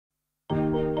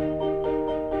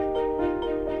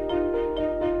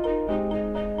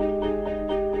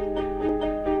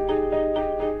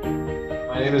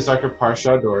name is Dr.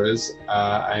 Parshaw Dorriz.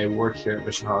 I work here at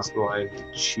Mission Hospital. I'm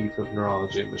the Chief of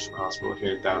Neurology at Mission Hospital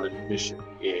here down in Mission,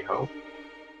 Viejo.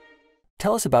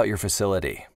 Tell us about your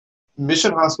facility.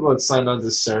 Mission Hospital had signed on to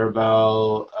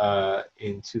Ceribell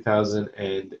in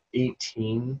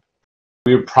 2018.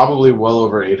 We were probably well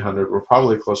over 800. We're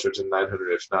probably closer to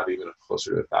 900, if not even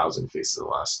closer to 1,000 cases in the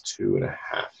last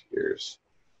 2.5 years.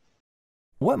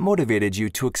 What motivated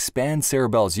you to expand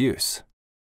Ceribell's use?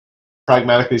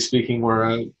 Pragmatically speaking, we're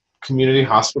a community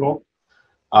hospital.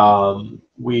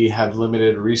 We have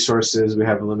limited resources. We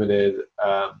have limited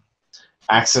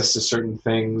access to certain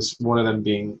things, one of them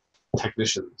being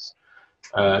technicians.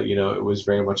 It was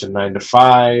very much a 9 to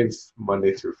 5,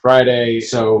 Monday through Friday.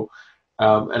 So,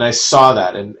 and I saw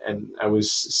that, and I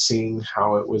was seeing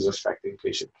how it was affecting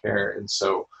patient care. And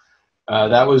so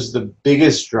that was the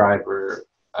biggest driver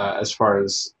as far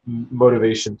as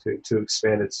motivation to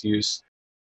expand its use.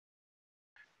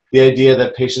 The idea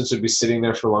that patients would be sitting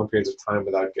there for long periods of time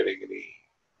without getting any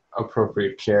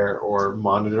appropriate care or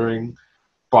monitoring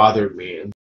bothered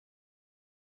me.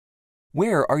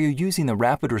 Where are you using the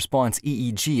Rapid Response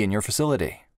EEG in your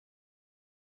facility?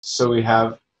 So we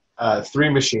have 3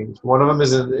 machines. One of them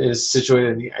is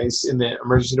situated in the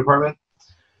emergency department,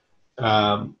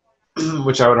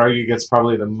 which I would argue gets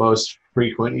probably the most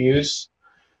frequent use.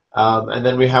 And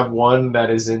then we have one that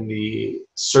is in the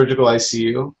surgical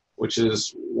ICU, which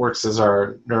works as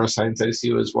our neuroscience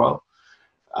ICU as well.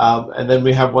 And then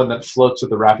we have one that floats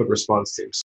with the rapid response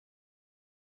teams.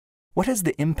 What has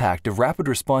the impact of Rapid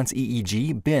Response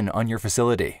EEG been on your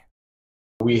facility?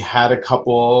 We had a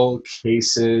couple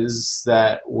cases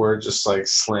that were just like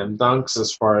slam dunks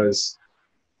as far as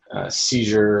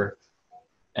seizure,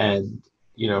 and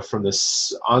from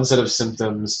the onset of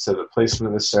symptoms to the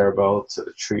placement of the Ceribell to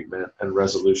the treatment and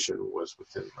resolution was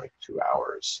within like 2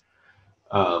 hours.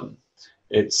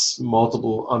 It's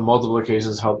on multiple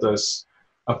occasions helped us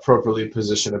appropriately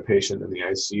position a patient in the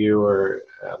ICU or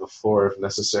on the floor if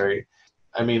necessary.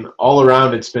 I mean, all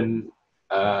around it's been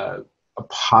a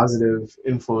positive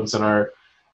influence on our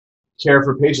care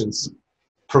for patients.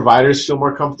 Providers feel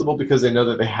more comfortable because they know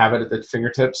that they have it at their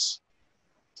fingertips.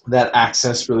 That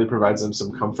access really provides them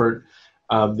some comfort.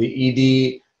 The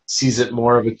ED sees it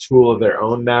more of a tool of their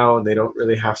own now, and they don't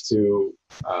really have to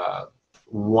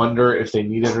wonder if they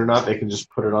need it or not. They can just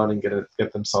put it on and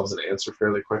get themselves an answer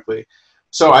fairly quickly.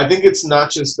 So I think it's not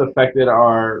just affected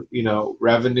our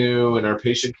revenue and our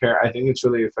patient care. I think it's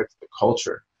really affected the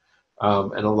culture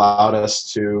and allowed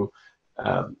us to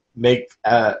make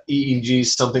EEG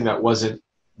something that wasn't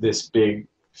this big,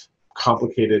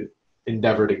 complicated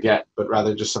endeavor to get, but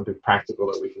rather just something practical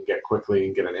that we can get quickly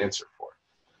and get an answer for.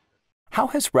 How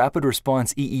has Rapid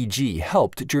Response EEG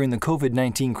helped during the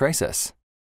COVID-19 crisis?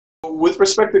 With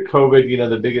respect to COVID,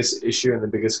 the biggest issue and the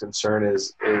biggest concern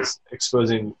is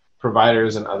exposing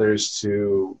providers and others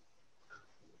to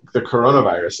the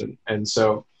coronavirus. And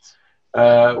so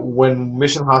when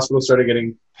Mission Hospital started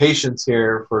getting patients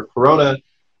here for corona,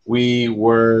 we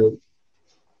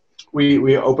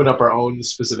opened up our own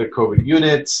specific COVID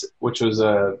unit, which was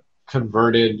a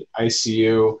converted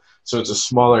ICU. So it's a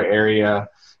smaller area.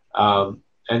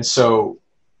 And so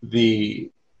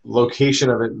the location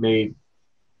of it made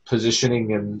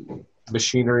positioning and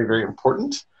machinery very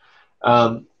important.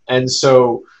 And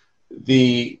so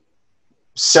the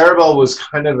Ceribell was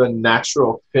kind of a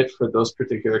natural fit for those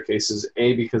particular cases,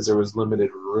 A, because there was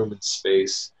limited room and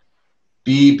space,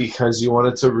 B, because you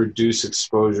wanted to reduce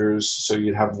exposures so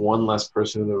you'd have one less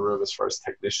person in the room as far as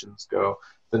technicians go.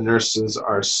 The nurses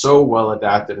are so well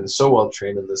adapted and so well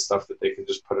trained in this stuff that they can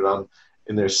just put it on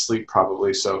in their sleep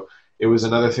probably. So it was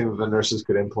another thing that the nurses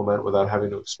could implement without having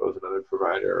to expose another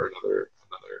provider or another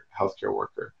healthcare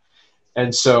worker.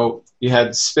 And so you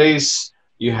had space,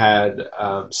 you had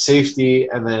safety,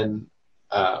 and then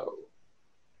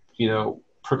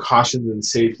precautions and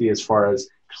safety as far as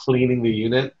cleaning the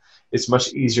unit. It's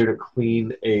much easier to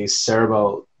clean a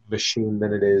Ceribell machine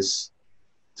than it is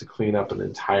to clean up an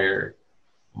entire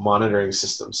monitoring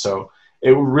system. So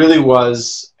it really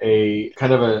was a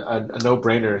kind of a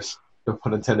no-brainer, no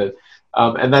pun intended.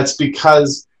 And that's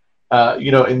because,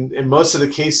 in most of the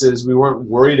cases, we weren't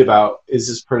worried about, is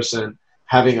this person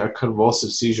having a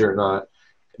convulsive seizure or not?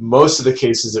 In most of the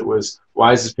cases, it was,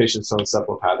 why is this patient so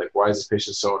encephalopathic? Why is this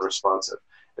patient so unresponsive?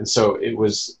 And so it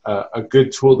was a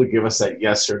good tool to give us that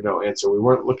yes or no answer. We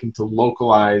weren't looking to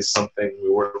localize something. We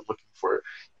weren't looking for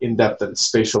in-depth and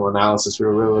spatial analysis. We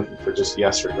were really looking for just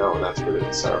yes or no, and that's really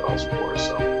what Ceribell's for.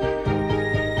 So.